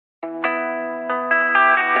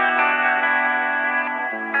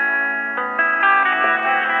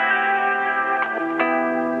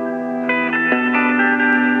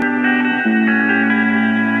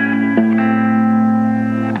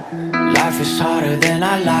is harder than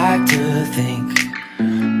I like to think,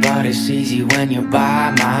 but it's easy when you're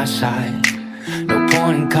by my side. No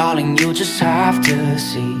point in calling, you just have to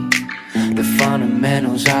see the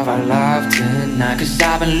fundamentals of our love tonight. Cause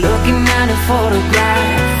I've been looking at a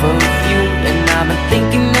photograph of you, and I've been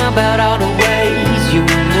thinking about all the ways you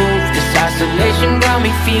move. This isolation got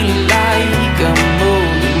me feeling like a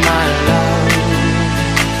movie, my love.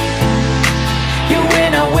 Yeah,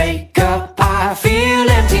 when I wake up, I feel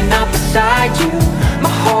empty, not beside you.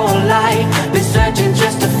 My whole life been searching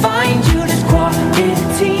just to find you. This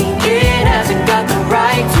quarantine, it hasn't got the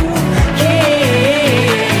right to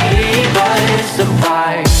keep us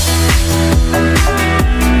apart.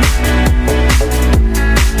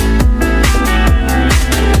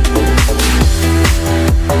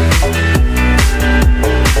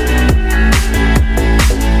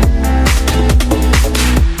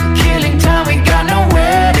 Killing time, we got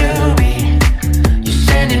nowhere to be. You're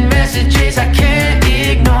sending messages I can't